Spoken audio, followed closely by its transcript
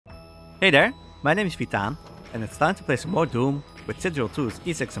Hey there, my name is Vitaan, and it's time to play some more Doom with SIGIL 2's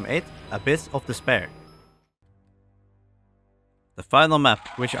E6M8, Abyss of Despair. The final map,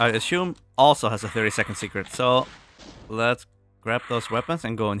 which I assume also has a 30-second secret, so let's grab those weapons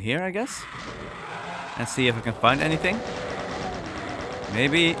and go in here, I guess. And see if I can find anything.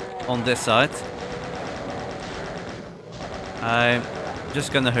 Maybe on this side. I'm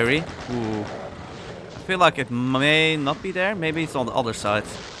just gonna hurry. Ooh. I feel like it may not be there, maybe it's on the other side.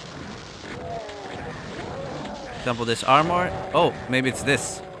 Example, this armor. Oh, maybe it's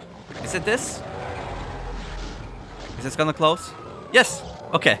this. Is it this? Is this gonna close? Yes!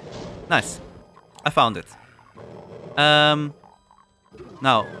 Okay. Nice. I found it.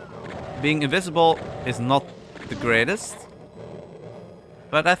 Now, being invisible is not the greatest.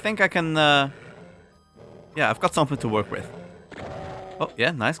 But I think I can... yeah, I've got something to work with. Oh, yeah,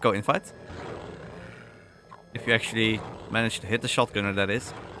 nice. Go in fight. If you actually manage to hit the shotgunner, that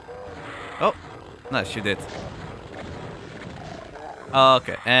is. Oh, nice, you did.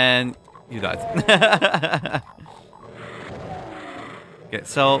 Okay, and you died. Okay,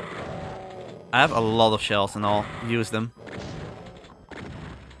 so I have a lot of shells and I'll use them.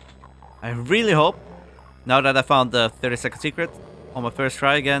 I really hope, now that I found the 30-second secret on my first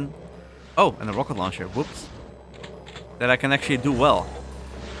try again. Oh, and a rocket launcher, whoops. That I can actually do well.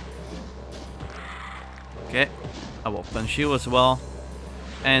 Okay, I will punch you as well.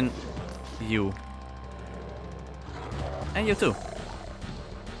 And you. And you too.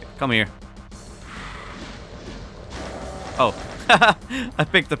 Come here. Oh, I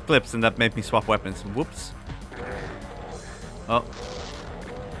picked up clips and that made me swap weapons. Whoops. Oh.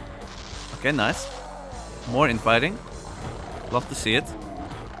 Okay, nice. More infighting. Love to see it.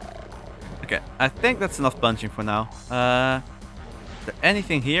 Okay, I think that's enough punching for now. Is there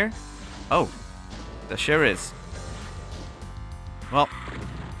anything here? Oh, there sure is. Well,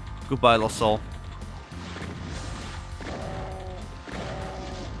 goodbye, lost soul.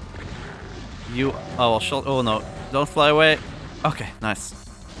 You, oh, shot. Oh no, don't fly away. Okay, nice.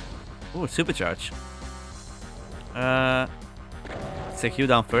 Ooh, supercharge. Let's take you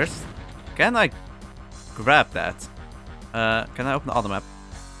down first. Can I grab that? Can I open the other map?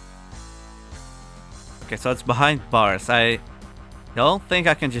 Okay, so it's behind bars. I don't think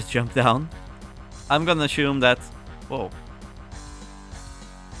I can just jump down. I'm gonna assume that... Whoa.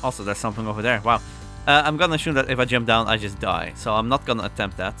 Also, there's something over there. Wow. I'm gonna assume that if I jump down, I just die. So I'm not gonna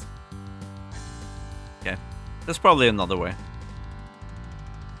attempt that. Okay. There's probably another way.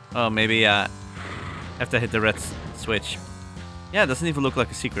 Oh, maybe I have to hit the red switch. Yeah, it doesn't even look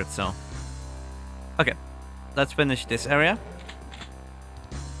like a secret, so... Okay. Let's finish this area.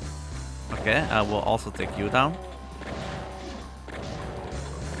 Okay, I will also take you down.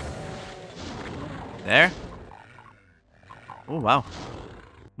 There. Oh, wow.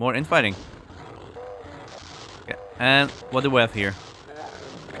 More infighting. Okay, and what do we have here?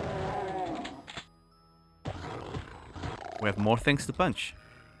 We have more things to punch.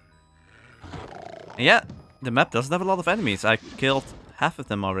 And yeah, the map doesn't have a lot of enemies. I killed half of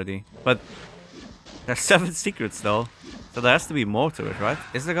them already. But there's 7 secrets though. So there has to be more to it, right?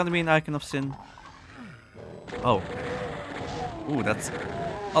 Is there gonna be an icon of sin? Oh. Ooh, that's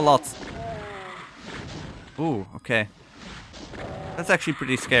a lot. Ooh, okay. That's actually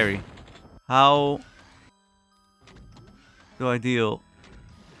pretty scary. How do I deal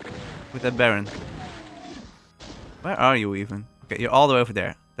with that Baron? Where are you even? Okay, you're all the way over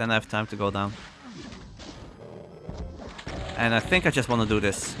there. Then I have time to go down. And I think I just want to do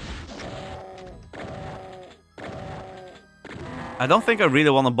this. I don't think I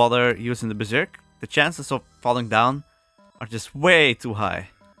really want to bother using the Berserk. The chances of falling down are just way too high.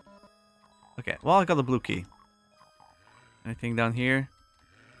 Okay, well, I got a blue key. Anything down here?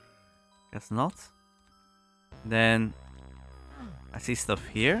 Guess not. Then I see stuff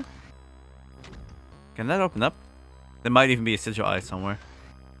here. Can that open up? There might even be a sigil eye somewhere.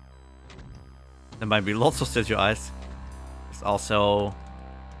 There might be lots of sigil eyes. There's also a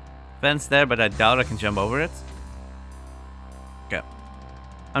fence there, but I doubt I can jump over it. Okay.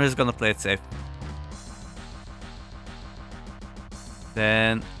 I'm just gonna play it safe.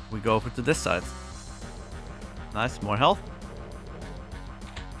 Then we go over to this side. Nice, more health.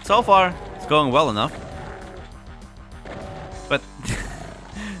 So far, it's going well enough. But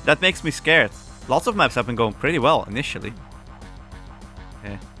that makes me scared. Lots of maps have been going pretty well initially.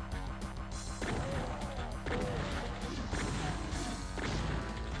 Okay.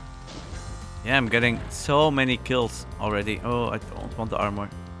 Yeah, I'm getting so many kills already. Oh, I don't want the armor.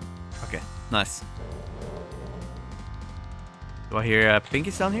 Okay, nice. Do I hear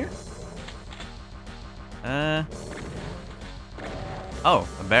pinkies down here? Oh,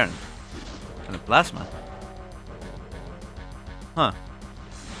 a Baron. And a plasma. Huh.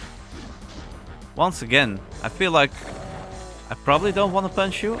 Once again, I feel like I probably don't want to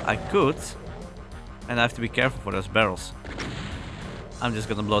punch you. I could. And I have to be careful for those barrels. I'm just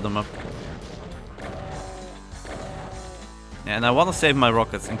gonna blow them up. Yeah, and I want to save my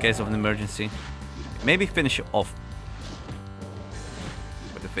rockets in case of an emergency. Maybe finish you off.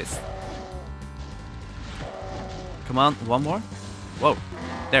 With the fist. Come on, one more. Whoa.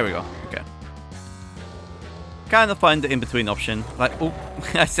 There we go. Okay. Kind of find the in-between option. Like, oh,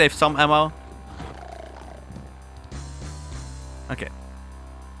 I saved some ammo. Okay.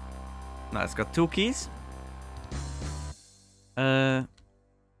 Now it's got 2 keys.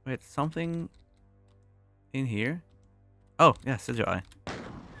 Wait, something in here. Oh, yeah, SIGIL.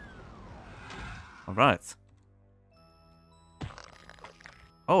 Alright.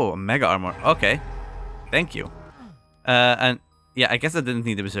 Oh, mega armor. Okay. Thank you. And yeah, I guess I didn't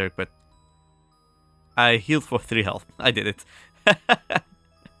need the berserk, but I healed for 3 health. I did it.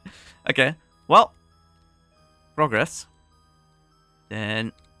 Okay. Well, progress.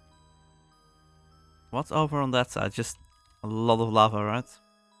 Then what's over on that side? Just a lot of lava, right?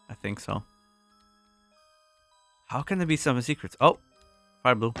 I think so. How can there be 7 secrets? Oh,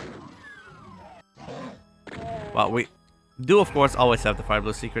 fire blue. Well, we do of course always have the fire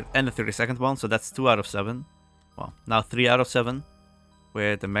blue secret and the 30-second one, so that's 2 out of 7. Well, now 3 out of 7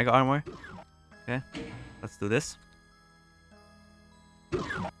 with the mega armor. Okay, let's do this.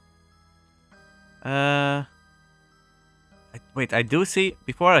 Wait, I do see,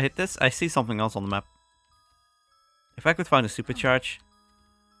 before I hit this, I see something else on the map. If I could find a supercharge,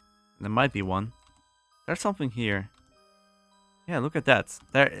 there might be one. There's something here. Yeah, look at that.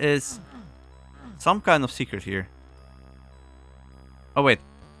 There is some kind of secret here. Oh, wait.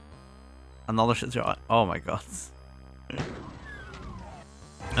 Another SIGIL. Oh my god.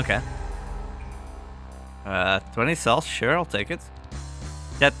 Okay. 20 cells, sure, I'll take it.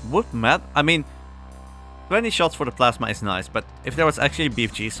 That would matter. I mean, 20 shots for the plasma is nice, but if there was actually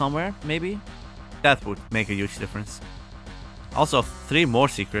BFG somewhere, maybe, that would make a huge difference. Also, 3 more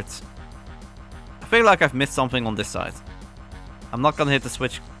secrets. I feel like I've missed something on this side. I'm not gonna hit the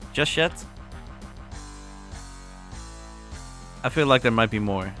switch just yet. I feel like there might be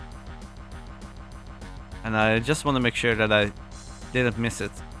more. And I just want to make sure that I didn't miss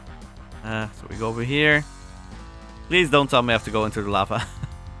it. So we go over here. Please don't tell me I have to go into the lava.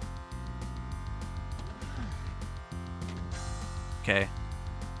 Okay.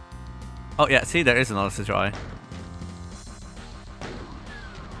 Oh yeah, see, there is another SIGIL.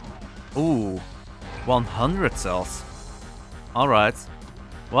 Ooh, 100 cells. Alright.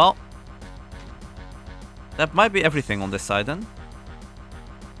 Well, that might be everything on this side then.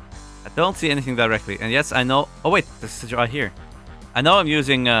 I don't see anything directly. And yes, I know... Oh wait, there's SIGIL here. I know I'm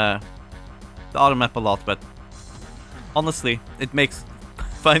using the other map a lot, but honestly, it makes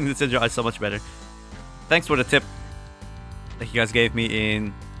finding the SIGIL so much better. Thanks for the tip that you guys gave me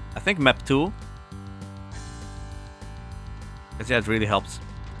in, I think, map 2. Because yeah, it really helps.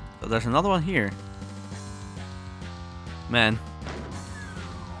 So there's another one here. Man.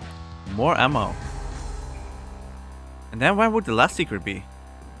 More ammo. And then where would the last secret be?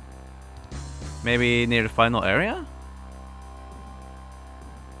 Maybe near the final area?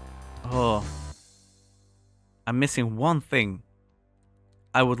 Oh. I'm missing one thing.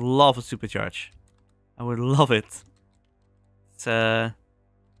 I would love a supercharge. I would love it. It's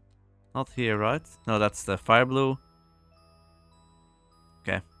not here, right? No, that's the fire blue.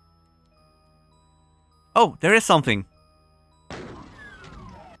 Okay. Oh, there is something.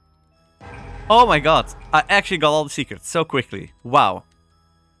 Oh my god. I actually got all the secrets so quickly. Wow.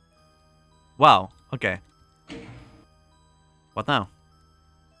 Wow. Okay. What now?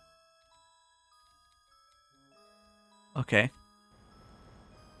 Okay.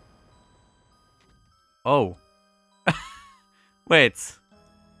 Oh. Wait.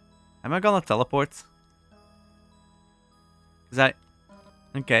 Am I gonna teleport?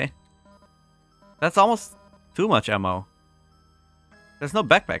 Okay. That's almost too much ammo. There's no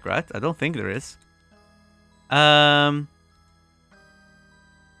backpack, right? I don't think there is.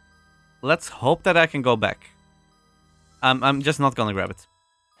 Let's hope that I can go back. I'm just not gonna grab it.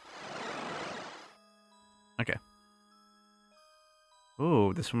 Okay.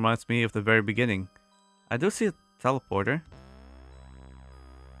 Ooh, this reminds me of the very beginning. I do see a teleporter.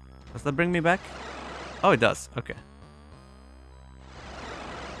 Does that bring me back? Oh, it does. Okay.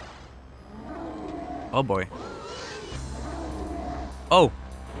 Oh boy. Oh.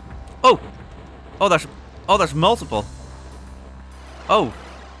 Oh. Oh, there's multiple. Oh.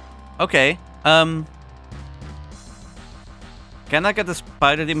 Okay. Can Can I get the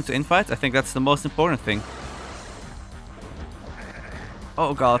spider demon to infight? I think that's the most important thing.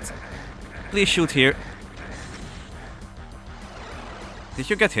 Oh god. Please shoot here. Did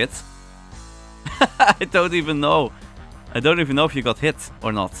you get hit? I don't even know. I don't even know if you got hit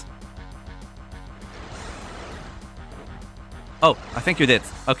or not. Oh, I think you did.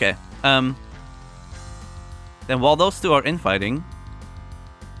 Okay. Then while those two are infighting,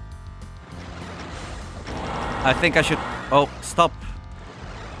 I think I should... Oh, stop.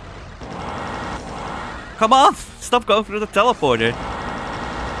 Come on! Stop going through the teleporter.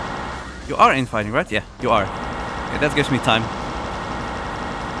 You are infighting, right? Yeah, you are. Okay, that gives me time.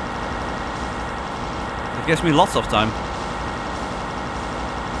 It gives me lots of time.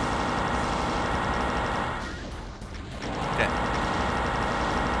 Okay.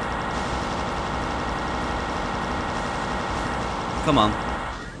 Come on.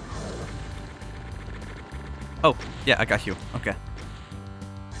 Oh, yeah, I got you. Okay.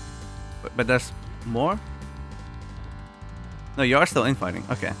 But there's more? No, you are still infighting.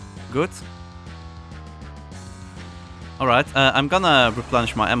 Okay, good. Alright, I'm gonna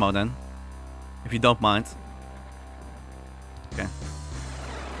replenish my ammo then. If you don't mind. Okay.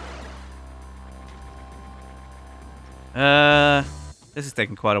 This is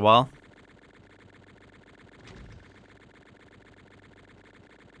taking quite a while.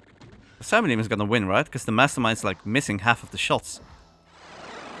 The Cyber is gonna win, right? Because the Mastermind's like missing half of the shots.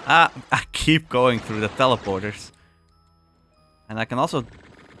 Ah, I keep going through the teleporters. And I can also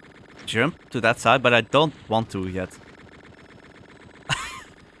jump to that side, but I don't want to yet.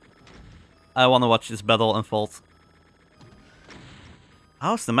 I want to watch this battle unfold.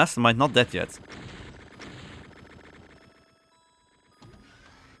 How is the Mastermind not dead yet?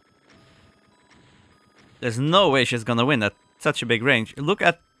 There's no way she's gonna win at such a big range. Look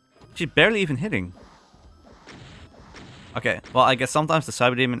at... She's barely even hitting. Okay, well, I guess sometimes the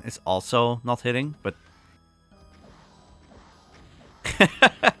Cyber Demon is also not hitting, but...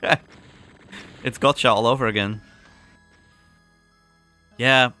 It's gotcha all over again.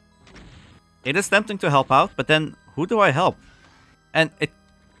 Yeah. It is tempting to help out, but then who do I help? And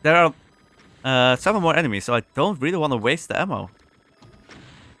there are 7 more enemies, so I don't really want to waste the ammo.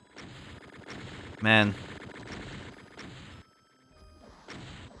 Man.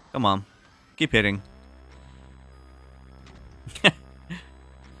 Come on. Keep hitting.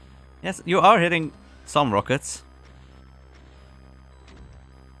 Yes, you are hitting some rockets.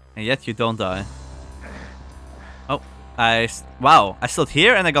 And yet you don't die. Oh, wow, I stood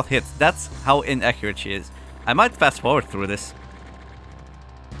here and I got hit. That's how inaccurate she is. I might fast forward through this.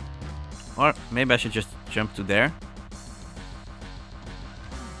 Or maybe I should just jump to there.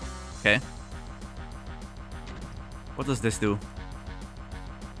 Okay. What does this do?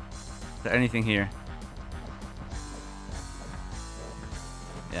 Is there anything here?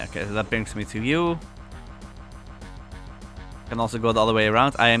 Yeah, okay, so that brings me to you. Can also go the other way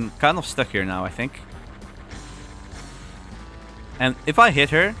around. I am kind of stuck here now, I think. And if I hit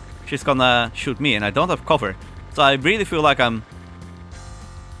her, she's gonna shoot me, and I don't have cover. So I really feel like I'm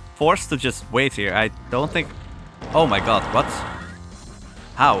forced to just wait here. I don't think... Oh my god, what?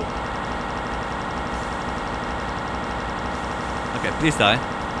 How? Okay, please die.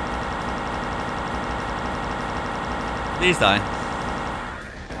 Please die.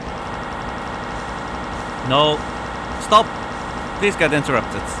 No. Stop! Please get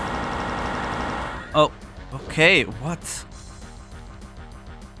interrupted. Oh, okay, what?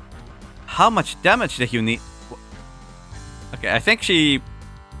 How much damage did you need? Okay, I think she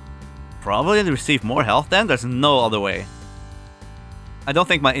probably received more health then. There's no other way. I don't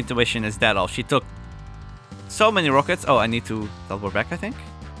think my intuition is that off. She took so many rockets. Oh, I need to teleport back, I think.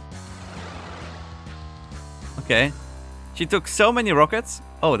 Okay. She took so many rockets.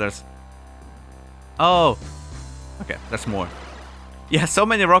 Oh, there's... Oh. Okay, there's more. Yeah, so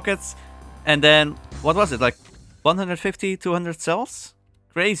many rockets. And then, what was it? Like 150, 200 cells?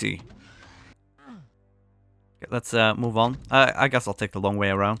 Crazy. Okay, let's move on. I guess I'll take the long way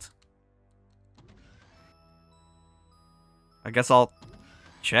around. I guess I'll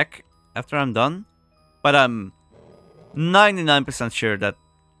check after I'm done. But I'm 99% sure that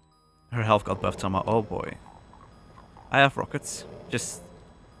her health got buffed somehow. Oh boy. I have rockets. Just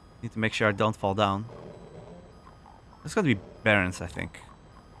need to make sure I don't fall down. There's gonna be Barons, I think.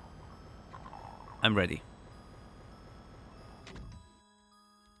 I'm ready.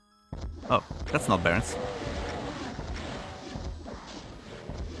 Oh, that's not Barons.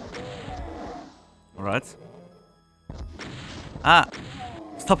 Alright. Ah!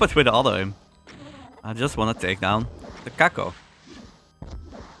 Stop it with the auto aim. I just want to take down the Kako.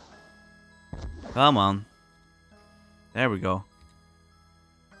 Come on. There we go.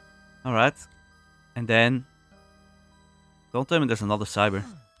 Alright. And then... Don't tell me there's another cyber.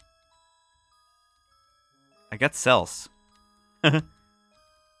 I get cells.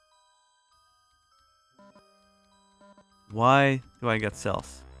 Why do I get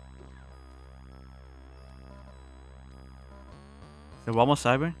cells? Is there one more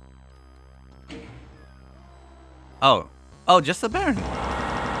cyber? Oh. Oh, just a Baron.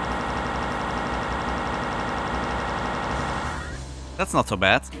 That's not so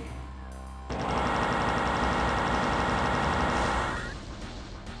bad.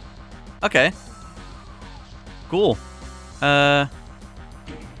 Okay. Cool. How...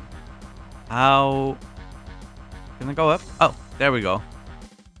 Can I go up? Oh, there we go.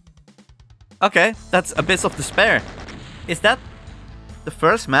 Okay, that's Abyss of Despair. Is that the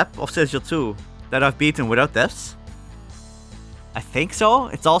first map of SIGIL 2 that I've beaten without deaths? I think so.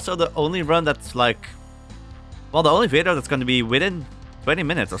 It's also the only run that's like... Well, the only video that's going to be within 20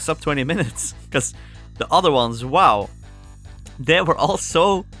 minutes or sub 20 minutes. Because the other ones, wow. They were all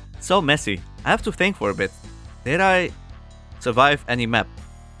so messy. I have to think for a bit. Did I survive any map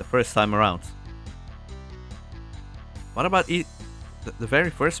the first time around? What about the very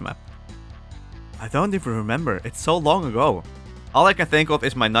first map? I don't even remember. It's so long ago. All I can think of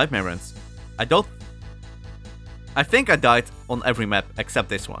is my nightmare runs. I think I died on every map except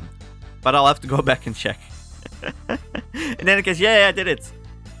this one. But I'll have to go back and check. In any case, yeah, I did it.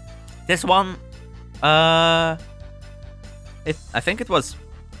 This one, I think it was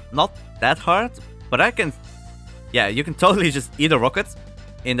not that hard, but I can... Yeah, you can totally just eat a rocket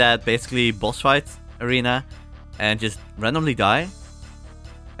in that basically boss fight arena and just randomly die.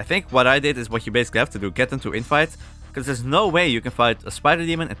 I think what I did is what you basically have to do, get into infight, because there's no way you can fight a spider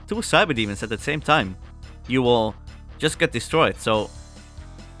demon and 2 cyber demons at the same time. You will just get destroyed, so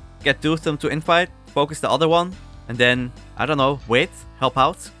get 2 of them to infight, focus the other one, and then, I don't know, wait, help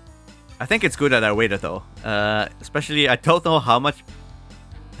out. I think it's good that I waited though, especially I don't know how much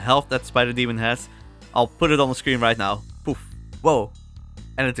health that spider demon has. I'll put it on the screen right now. Poof. Whoa.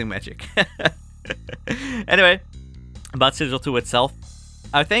 Editing magic. Anyway, about SIGIL 2 itself.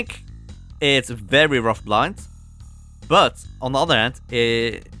 I think it's very rough blind. But, on the other hand,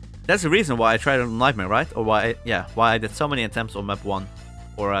 there's a reason why I tried it on Nightmare, right? Or why I did so many attempts on map 1.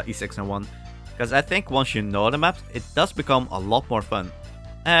 Or E6M8. Because I think once you know the maps, it does become a lot more fun.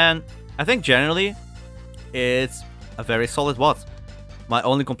 And I think generally, it's a very solid WOD. My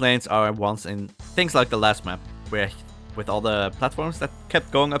only complaints are ones in things like the last map, where with all the platforms that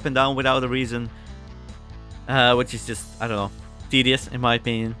kept going up and down without a reason, which is just, I don't know, tedious in my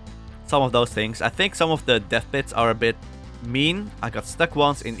opinion. Some of those things. I think some of the death bits are a bit mean. I got stuck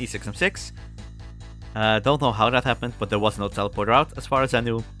once in E6M6. Don't know how that happened, but there was no teleporter out as far as I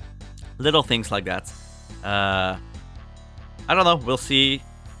knew. Little things like that. I don't know, we'll see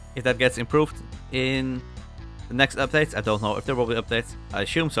if that gets improved in the next updates. I don't know if there will be updates. I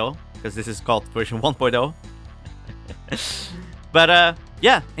assume so, because this is called version 1.0. But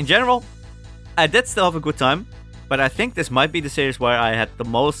yeah, in general, I did still have a good time. But I think this might be the series where I had the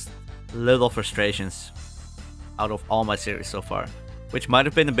most little frustrations out of all my series so far. Which might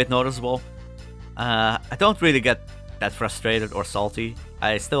have been a bit noticeable. I don't really get that frustrated or salty.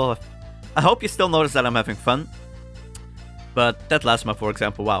 I hope you still notice that I'm having fun. But that last map, for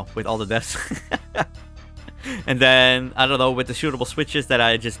example, wow, with all the deaths. And then, I don't know, with the shootable switches that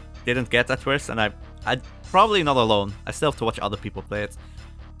I just didn't get at first. And I'm probably not alone. I still have to watch other people play it.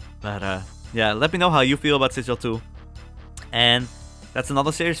 But yeah, let me know how you feel about SIGIL 2. And that's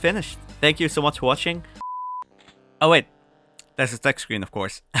another series finished. Thank you so much for watching. Oh wait, there's a text screen, of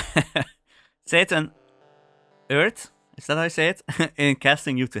course. Satan Earth, is that how I say it? In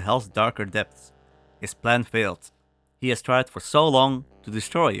casting you to hell's darker depths. His plan failed. He has tried for so long to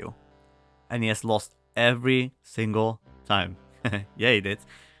destroy you. And he has lost every single time. Yeah, he did.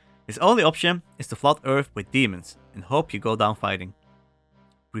 His only option is to flood Earth with demons and hope you go down fighting.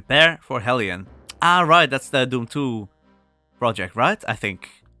 Prepare for Hellion. Ah, right, that's the Doom 2 project, right? I think.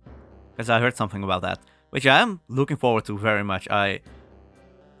 Because I heard something about that. Which I am looking forward to very much. I've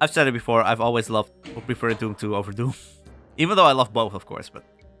said it before, I've always loved or preferred Doom 2 over Doom. Even though I love both, of course, but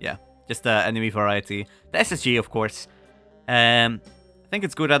yeah. Just the enemy variety. The SSG, of course. I think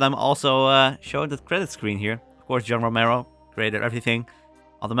it's good that I'm also showing the credit screen here. Of course, John Romero created everything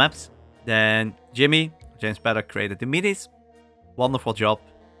on the maps. Then Jimmy, James Paddock created the MIDIs. Wonderful job.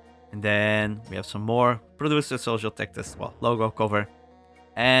 And then we have some more producer, social tech test, well, logo, cover.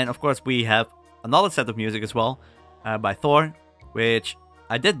 And of course we have another set of music as well by Thor, which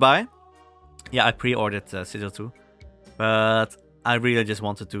I did buy. Yeah, I pre-ordered SIGIL 2. But I really just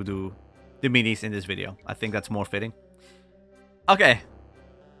wanted to do the minis in this video. I think that's more fitting. Okay.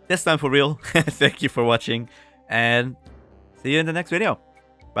 this time for real. Thank you for watching, and see you in the next video.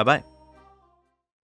 Bye bye.